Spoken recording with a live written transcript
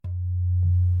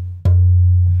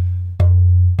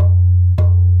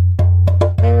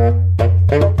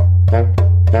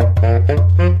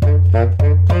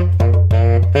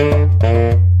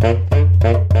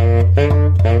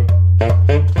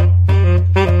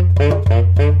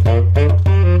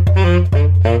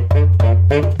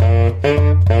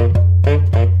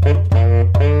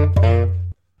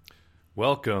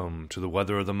to the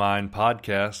Weather of the Mind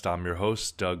podcast. I'm your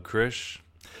host, Doug Krish.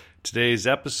 Today's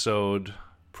episode,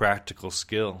 Practical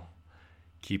Skill,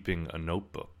 Keeping a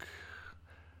Notebook.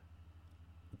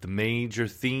 The major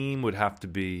theme would have to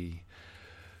be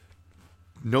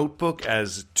notebook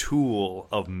as a tool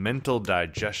of mental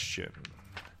digestion.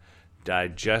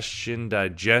 Mental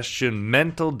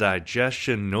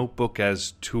digestion, notebook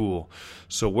as tool.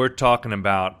 So we're talking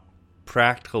about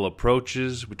practical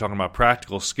approaches. We're talking about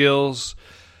practical skills.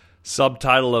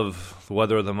 Subtitle of the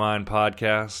Weather of the Mind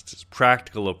podcast is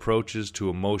Practical Approaches to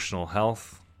Emotional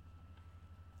Health.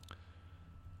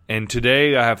 And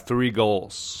today I have 3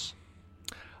 goals.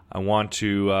 I want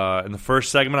to, in the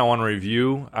first segment, I want to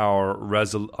review our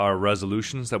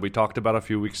resolutions that we talked about a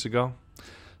few weeks ago.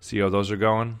 See how those are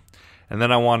going. And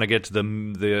then I want to get to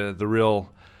the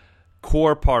real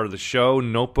core part of the show,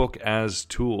 notebook as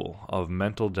tool of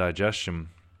mental digestion.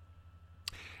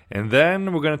 And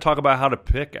then we're going to talk about how to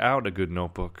pick out a good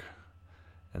notebook.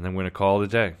 And then we're going to call it a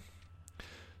day.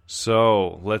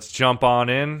 So let's jump on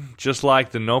in. Just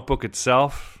like the notebook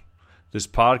itself, this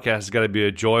podcast has got to be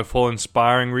a joyful,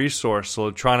 inspiring resource. So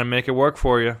we're trying to make it work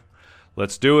for you.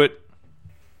 Let's do it.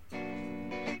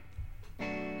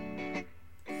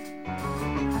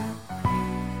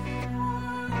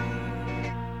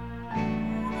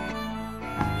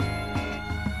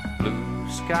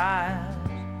 Skies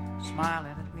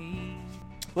smiling at me.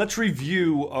 Let's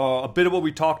review a bit of what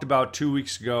we talked about 2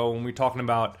 weeks ago when we were talking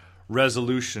about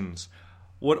resolutions.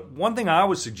 One thing I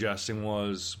was suggesting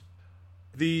was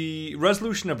the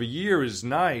resolution of a year is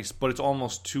nice, but it's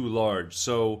almost too large.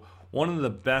 So one of the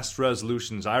best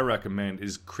resolutions I recommend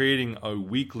is creating a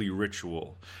weekly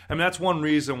ritual. And that's one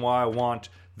reason why I want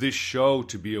this show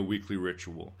to be a weekly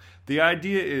ritual. The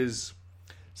idea is,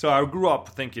 so I grew up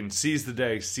thinking, seize the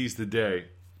day.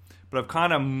 But I've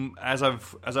kind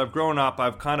of, as I've grown up,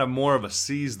 I've kind of more of a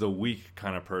seize the week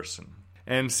kind of person.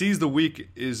 And seize the week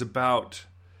is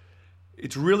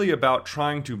it's really about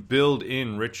trying to build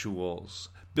in rituals,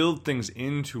 build things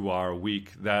into our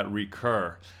week that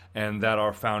recur and that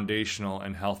are foundational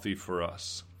and healthy for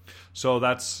us. So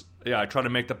I try to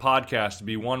make the podcast to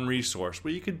be one resource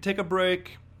where you can take a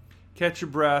break, catch your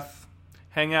breath,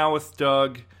 hang out with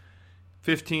Doug,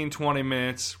 15, 20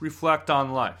 minutes, reflect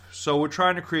on life. So we're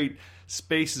trying to create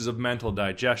spaces of mental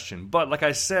digestion. But like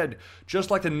I said,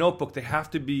 just like the notebook, they have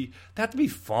to be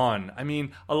fun. I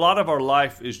mean, a lot of our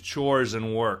life is chores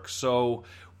and work. So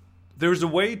there's a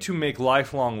way to make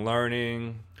lifelong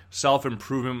learning,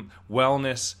 self-improvement,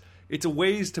 wellness. It's a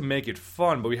ways to make it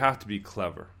fun, but we have to be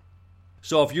clever.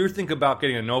 So if you're thinking about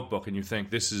getting a notebook and you think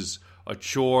this is a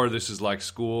chore, this is like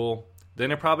school,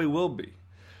 then it probably will be.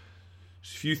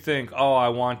 If you think, I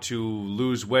want to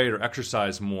lose weight or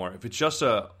exercise more, if it's just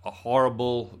a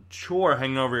horrible chore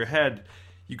hanging over your head,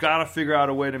 you got to figure out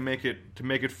a way to make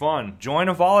it fun. Join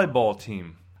a volleyball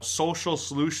team. Social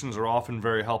solutions are often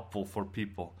very helpful for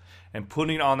people, and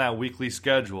putting it on that weekly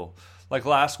schedule. Like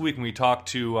last week when we talked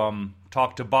to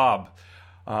Bob,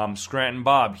 Scranton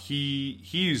Bob.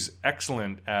 He's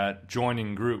excellent at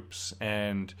joining groups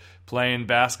and playing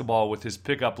basketball with his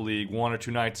pickup league 1 or 2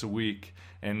 nights a week.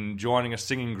 And joining a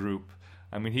singing group.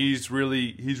 I mean, he's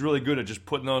really good at just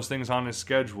putting those things on his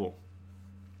schedule.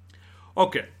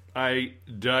 Okay, I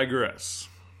digress.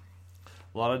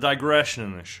 A lot of digression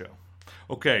in this show.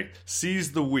 Okay,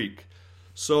 seize the week.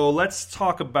 So let's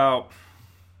talk about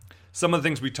some of the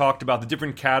things we talked about, the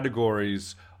different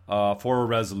categories for a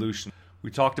resolution. We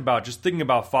talked about just thinking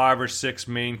about 5 or 6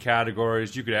 main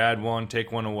categories. You could add one,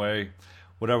 take one away,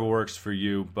 whatever works for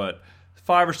you, but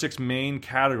 5 or 6 main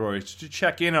categories to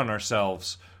check in on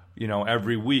ourselves,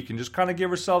 every week and just kind of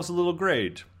give ourselves a little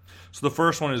grade. So the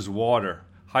first one is water,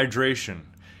 hydration.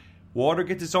 Water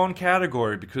gets its own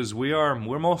category because we're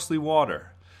mostly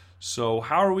water. So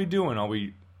how are we doing? Are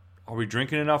we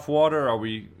drinking enough water? Are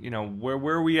we,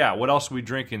 where are we at? What else are we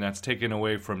drinking that's taken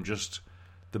away from just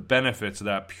the benefits of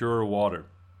that pure water?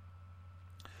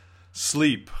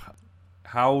 Sleep.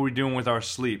 How are we doing with our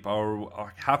sleep?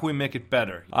 Or how can we make it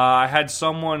better? I had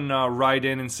someone write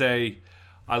in and say,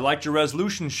 I liked your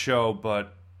resolution show,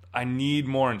 but I need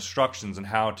more instructions on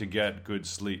how to get good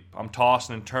sleep. I'm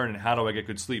tossing and turning. How do I get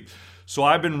good sleep? So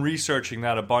I've been researching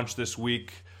that a bunch this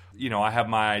week. I have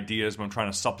my ideas, but I'm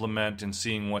trying to supplement and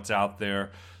seeing what's out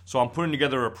there. So I'm putting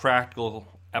together a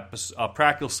practical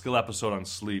skill episode on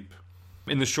sleep.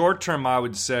 In the short term, I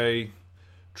would say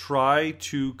try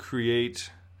to create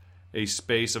a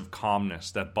space of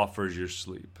calmness that buffers your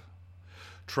sleep.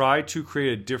 Try to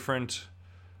create a different,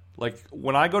 like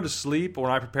when I go to sleep or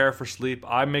when I prepare for sleep,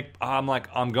 I'm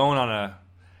going on a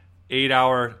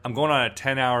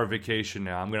 10-hour vacation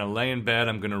now. I'm going to lay in bed,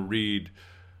 I'm going to read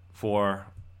for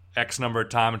X number of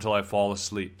time until I fall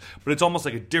asleep. But it's almost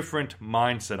like a different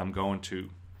mindset I'm going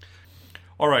to.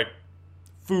 All right,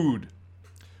 food.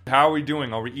 How are we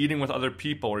doing? Are we eating with other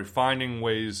people? Are we finding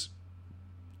ways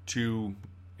to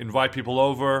invite people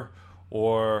over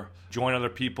or join other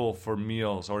people for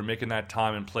meals? Are we making that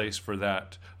time and place for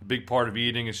that? A big part of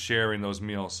eating is sharing those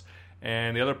meals.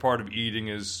 And the other part of eating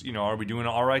is, are we doing an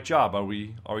all right job? Are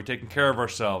we taking care of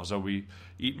ourselves? Are we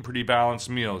eating pretty balanced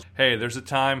meals? Hey, there's a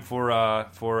time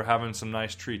for having some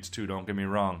nice treats too, don't get me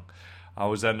wrong. I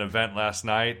was at an event last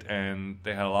night and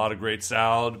they had a lot of great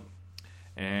salad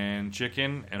and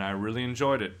chicken, and I really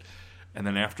enjoyed it. And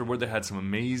then afterward they had some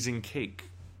amazing cake,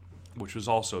 which was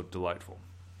also delightful.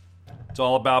 It's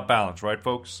all about balance, right,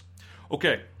 folks?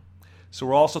 Okay, so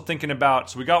we're also thinking about,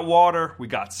 so we got water, we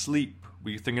got sleep.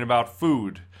 We're thinking about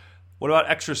food. What about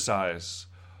exercise?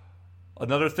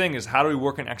 Another thing is, how do we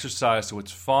work in exercise so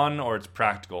it's fun or it's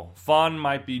practical? Fun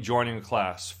might be joining a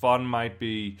class. Fun might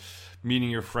be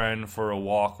meeting your friend for a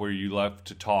walk where you love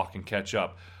to talk and catch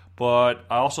up. But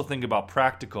I also think about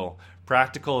practical.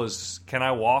 Practical is, can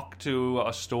I walk to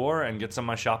a store and get some of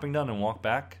my shopping done and walk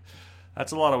back?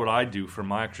 That's a lot of what I do for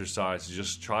my exercise, is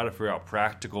just try to figure out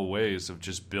practical ways of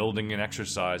just building an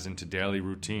exercise into daily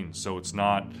routines. So it's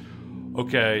not,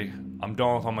 okay, I'm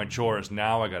done with all my chores,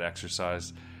 now I got to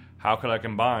exercise. How could I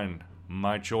combine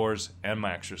my chores and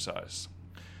my exercise?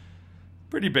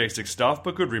 Pretty basic stuff,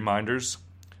 but good reminders.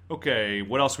 Okay,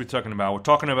 what else are we talking about? We're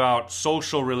talking about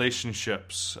social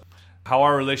relationships. How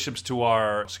are relationships to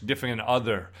our significant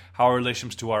other? How are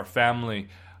relationships to our family,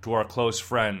 to our close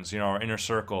friends, our inner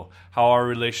circle? How are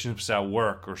relationships at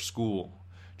work or school?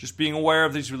 Just being aware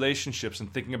of these relationships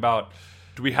and thinking about,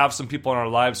 do we have some people in our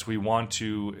lives we want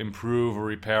to improve or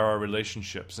repair our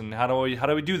relationships? And how do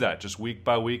we do that? Just week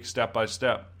by week, step by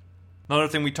step. Another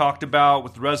thing we talked about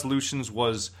with resolutions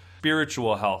was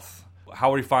spiritual health.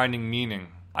 How are we finding meaning?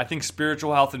 I think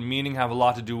spiritual health and meaning have a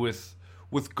lot to do with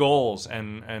goals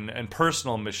and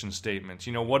personal mission statements.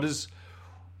 What does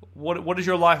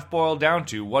your life boil down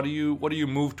to? What do you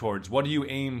move towards? What do you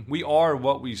aim? We are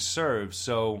what we serve.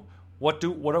 So what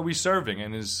are we serving?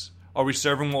 And are we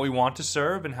serving what we want to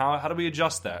serve? And how do we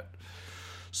adjust that?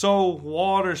 So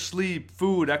water, sleep,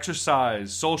 food,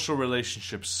 exercise, social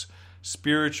relationships,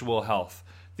 spiritual health.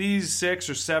 These 6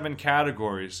 or 7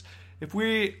 categories. If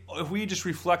we just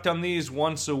reflect on these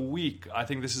once a week, I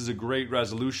think this is a great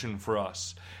resolution for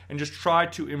us. And just try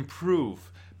to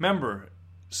improve. Remember,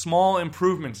 small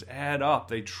improvements add up.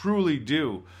 They truly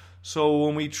do. So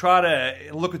when we try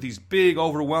to look at these big,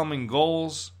 overwhelming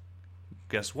goals,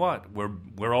 guess what?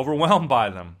 We're overwhelmed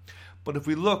by them. But if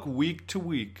we look week to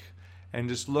week and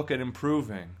just look at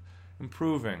improving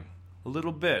a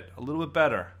little bit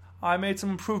better. I made some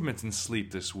improvements in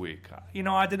sleep this week.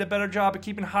 I did a better job at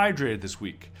keeping hydrated this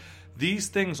week. These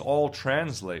things all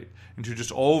translate into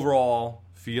just overall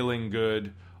feeling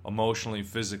good emotionally,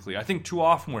 physically. I think too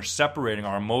often we're separating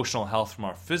our emotional health from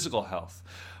our physical health.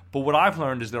 But what I've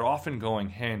learned is they're often going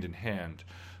hand in hand.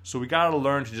 So we got to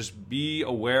learn to just be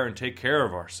aware and take care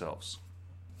of ourselves.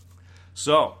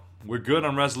 So, we're good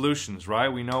on resolutions, right?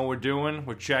 We know what we're doing.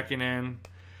 We're checking in.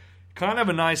 Kind of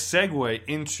a nice segue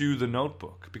into the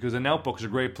notebook, because the notebook is a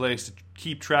great place to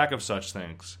keep track of such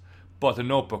things. But the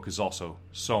notebook is also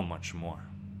so much more.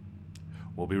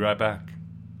 We'll be right back.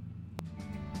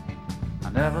 I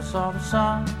never saw the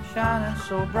sun shining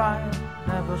so bright,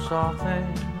 never saw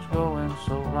things going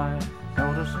so right.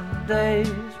 Noticing the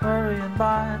days hurrying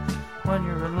by, when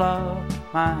you're in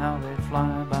love, my how they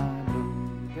fly by.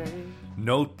 Blue days.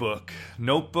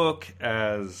 Notebook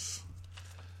as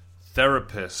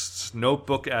therapist,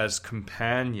 notebook as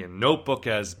companion, notebook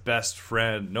as best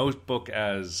friend, notebook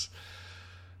as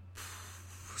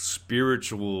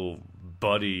spiritual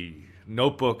buddy,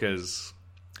 notebook as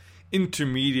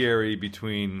intermediary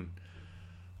between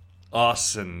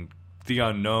us and the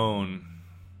unknown.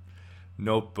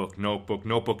 Notebook's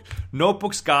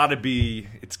gotta be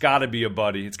a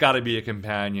buddy. It's gotta be a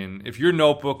companion. If your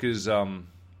notebook is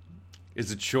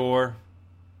a chore,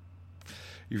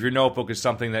 if your notebook is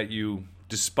something that you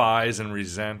despise and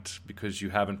resent because you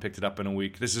haven't picked it up in a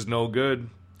week, this is no good.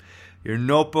 Your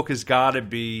notebook has gotta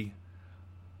be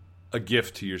a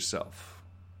gift to yourself.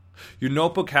 Your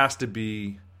notebook has to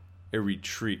be a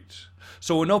retreat.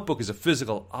 So a notebook is a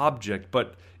physical object,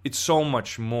 but it's so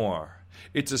much more.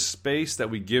 It's a space that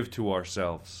we give to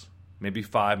ourselves. Maybe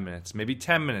 5 minutes, maybe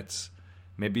 10 minutes,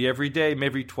 maybe every day,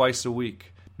 maybe twice a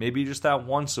week, maybe just that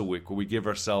once a week where we give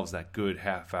ourselves that good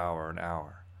half hour, an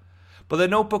hour. But the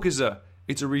notebook it's a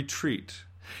retreat.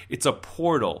 It's a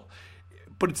portal.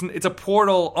 But it's a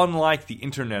portal unlike the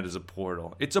internet is a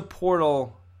portal. It's a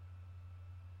portal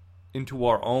into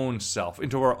our own self,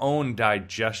 into our own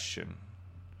digestion.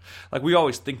 Like we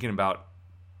always thinking about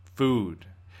food,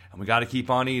 and we got to keep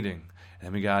on eating,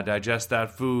 and we got to digest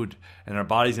that food, and our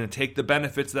body's going to take the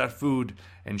benefits of that food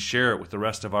and share it with the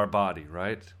rest of our body,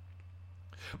 right?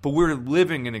 But we're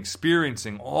living and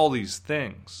experiencing all these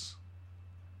things.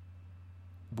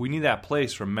 We need that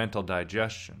place for mental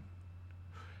digestion.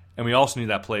 And we also need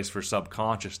that place for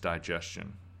subconscious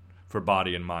digestion, for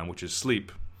body and mind, which is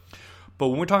sleep. But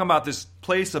when we're talking about this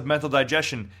place of mental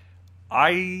digestion,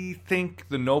 I think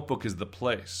the notebook is the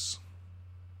place.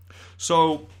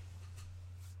 So,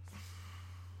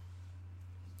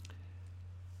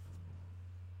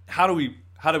 how do we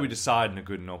decide on a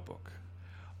good notebook?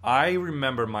 I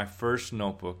remember my first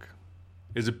notebook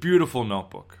is a beautiful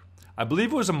notebook. I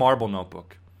believe it was a marble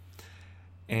notebook,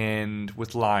 and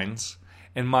with lines.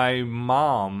 And my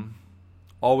mom,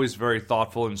 always very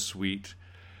thoughtful and sweet,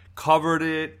 covered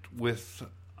it with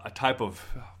a type of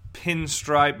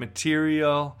pinstripe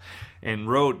material and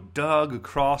wrote Doug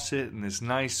across it in this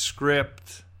nice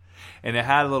script. And it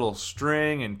had a little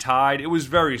string and tied. It was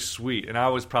very sweet. And I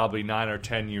was probably 9 or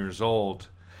 10 years old.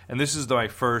 And this is my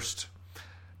first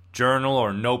journal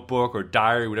or notebook or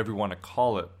diary, whatever you want to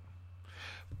call it.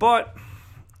 But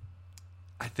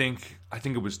I think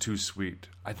it was too sweet.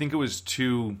 I think it was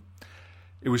too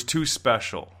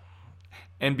special.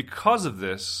 And because of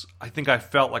this, I think I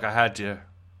felt like I had to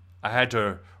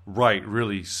write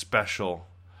really special.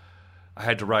 I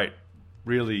had to write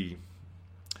really,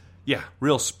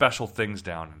 real special things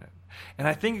down in it. And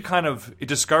I think it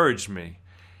discouraged me.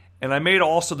 And I made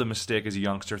also the mistake as a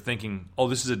youngster thinking, oh,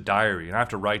 this is a diary, and I have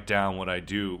to write down what I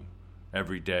do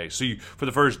every day. So for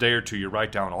the first day or two, you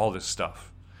write down all this stuff.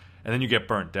 And then you get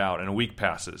burnt out, and a week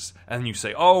passes. And then you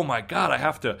say, oh my God, I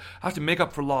have to make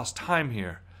up for lost time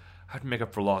here. I have to make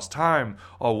up for lost time.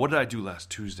 Oh, what did I do last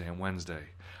Tuesday and Wednesday?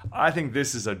 I think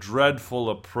this is a dreadful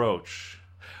approach.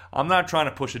 I'm not trying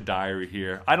to push a diary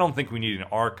here. I don't think we need an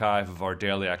archive of our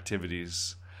daily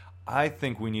activities. I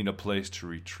think we need a place to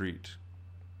retreat.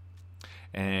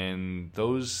 And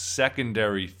those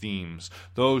secondary themes,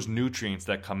 those nutrients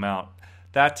that come out,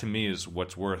 that to me is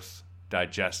what's worth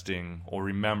digesting or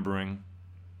remembering.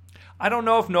 I don't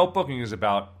know if notebooking is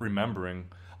about remembering.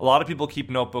 A lot of people keep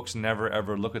notebooks and never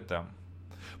ever look at them.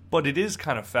 But it is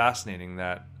kind of fascinating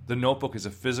that the notebook is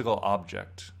a physical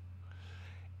object.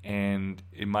 And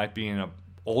it might be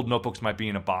old notebooks might be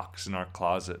in a box in our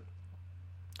closet.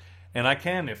 And I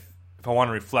can, if I want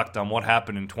to reflect on what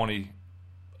happened in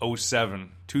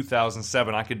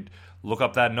 2007, I could look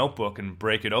up that notebook and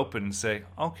break it open and say,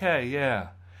 okay,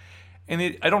 yeah.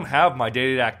 And I don't have my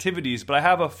daily activities, but I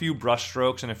have a few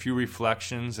brushstrokes and a few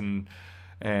reflections, and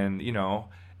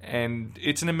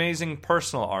it's an amazing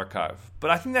personal archive.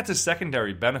 But I think that's a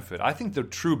secondary benefit. I think the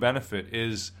true benefit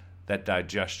is that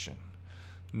digestion.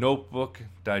 Notebook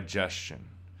digestion.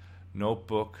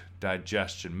 Notebook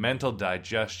digestion. Mental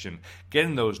digestion.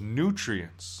 Getting those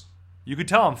nutrients. You can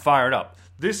tell I'm fired up.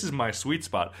 This is my sweet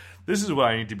spot. This is what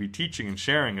I need to be teaching and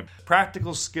sharing.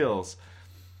 Practical skills.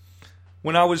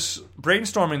 When I was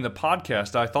brainstorming the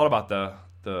podcast, I thought about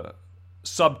the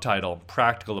subtitle,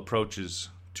 Practical Approaches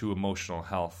to Emotional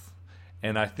Health.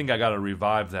 And I think I got to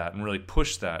revive that and really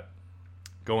push that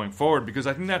going forward, because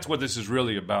I think that's what this is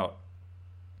really about.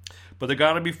 But they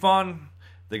got to be fun.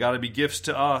 They got to be gifts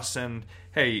to us. And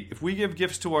hey, if we give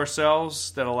gifts to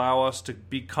ourselves that allow us to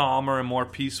be calmer and more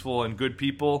peaceful and good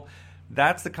people,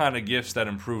 that's the kind of gifts that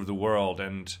improve the world.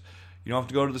 And you don't have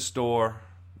to go to the store.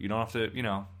 You don't have to,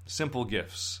 simple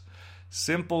gifts.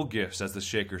 Simple gifts, as the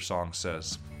Shaker song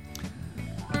says.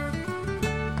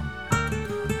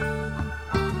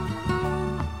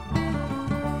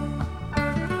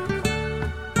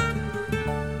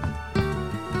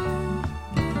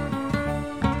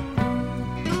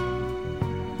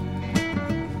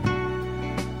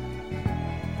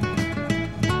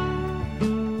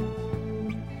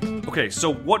 Okay,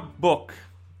 so what book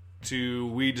do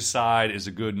we decide is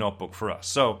a good notebook for us?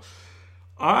 So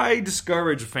I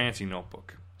discourage a fancy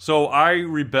notebook. So I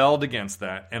rebelled against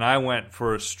that, and I went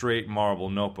for a straight marble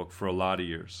notebook for a lot of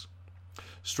years.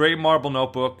 Straight marble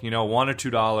notebook, $1 or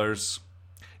 $2.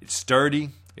 It's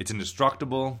sturdy. It's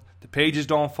indestructible. The pages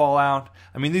don't fall out.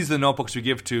 I mean, these are the notebooks we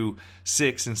give to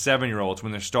 6- and 7-year-olds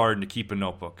when they're starting to keep a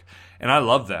notebook. And I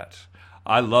love that.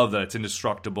 I love that it's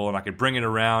indestructible, and I can bring it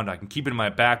around. I can keep it in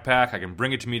my backpack. I can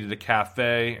bring it to me to the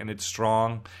cafe, and it's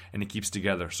strong, and it keeps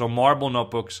together. So marble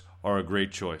notebooks are a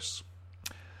great choice.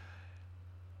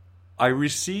 I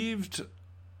received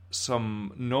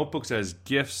some notebooks as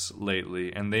gifts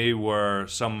lately, and they were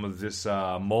some of this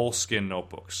Moleskine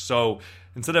notebooks. So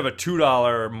instead of a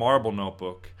 $2 marble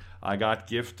notebook, I got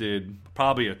gifted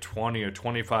probably a $20 or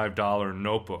 $25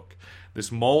 notebook.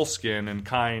 This moleskin and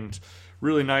kind,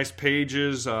 really nice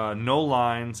pages, no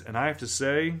lines, and I have to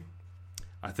say,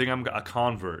 I think I'm a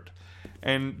convert.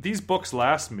 And these books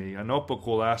last me. A notebook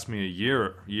will last me a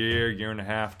year and a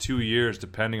half, 2 years,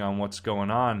 depending on what's going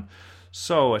on.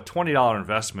 So a $20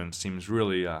 investment seems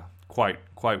really quite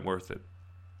worth it.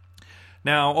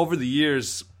 Now, over the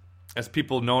years, as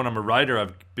people know, I'm a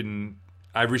writer.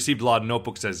 I've received a lot of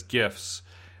notebooks as gifts,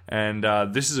 and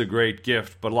this is a great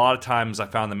gift. But a lot of times, I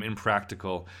found them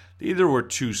impractical. They either were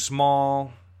too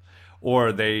small,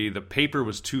 or the paper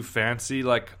was too fancy.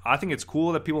 Like, I think it's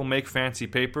cool that people make fancy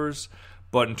papers,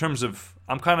 but in terms of,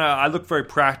 I look very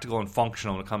practical and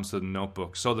functional when it comes to the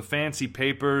notebook. So the fancy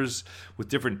papers with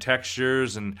different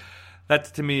textures, and that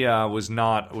to me was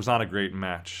not a great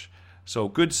match. So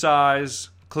good size,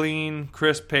 clean,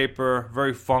 crisp paper,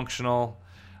 very functional.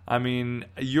 I mean,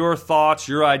 your thoughts,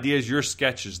 your ideas, your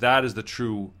sketches, that is the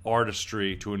true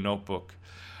artistry to a notebook.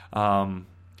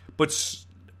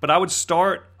 But I would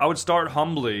start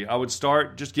humbly. I would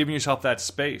start just giving yourself that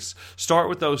space. Start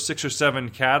with those 6 or 7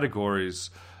 categories.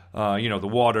 The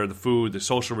water, the food, the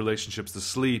social relationships, the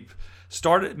sleep.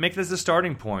 Make this a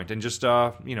starting point, and just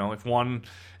if one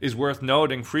is worth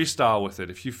noting, freestyle with it.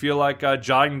 If you feel like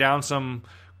jotting down some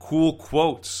cool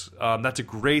quotes, that's a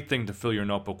great thing to fill your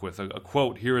notebook with. A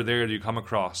quote here or there that you come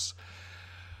across.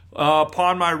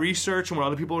 Upon my research and what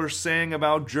other people are saying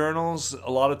about journals,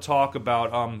 a lot of talk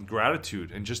about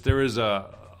gratitude, and just there is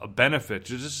a benefit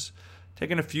to just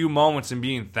taking a few moments and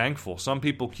being thankful. Some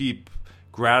people keep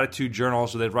gratitude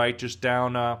journals where they write just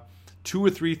down 2 or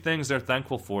 3 things they're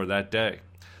thankful for that day.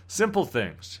 Simple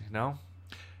things,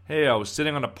 Hey, I was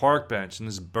sitting on a park bench and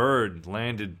this bird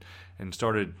landed and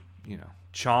started,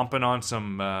 chomping on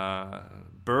some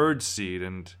bird seed,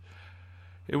 and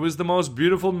it was the most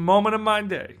beautiful moment of my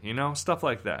day, stuff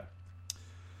like that.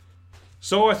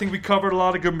 So I think we covered a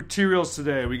lot of good materials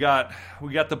today. We got the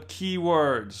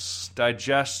keywords: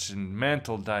 digestion,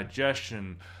 mental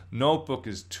digestion, notebook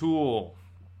as tool.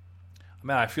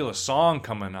 Man, I feel a song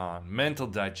coming on. Mental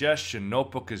digestion,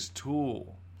 notebook as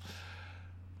tool.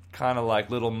 Kind of like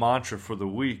little mantra for the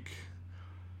week.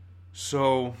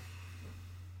 So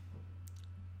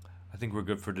I think we're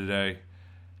good for today.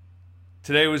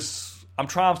 I'm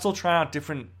still trying out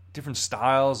different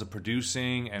styles of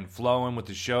producing and flowing with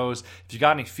the shows. If you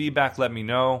got any feedback, let me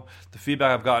know. The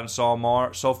feedback I've gotten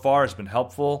so far has been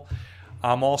helpful.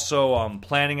 I'm also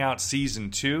planning out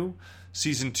Season 2.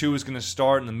 Season 2 is going to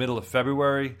start in the middle of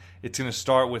February. It's going to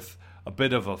start with a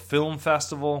bit of a film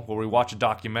festival where we watch a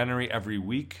documentary every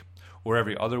week or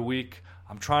every other week.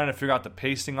 I'm trying to figure out the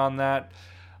pacing on that.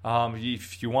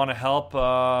 If you want to help,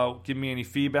 give me any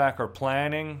feedback or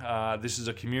planning. This is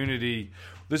a community.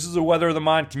 This is a Weather of the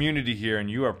Mind community here,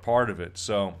 and you are part of it.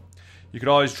 So you could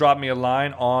always drop me a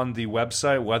line on the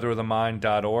website,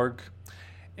 weatherofthemind.org.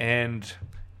 And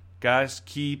guys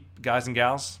and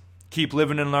gals, keep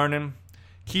living and learning.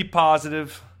 Keep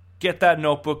positive. Get that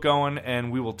notebook going,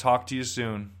 and we will talk to you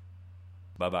soon.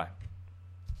 Bye-bye.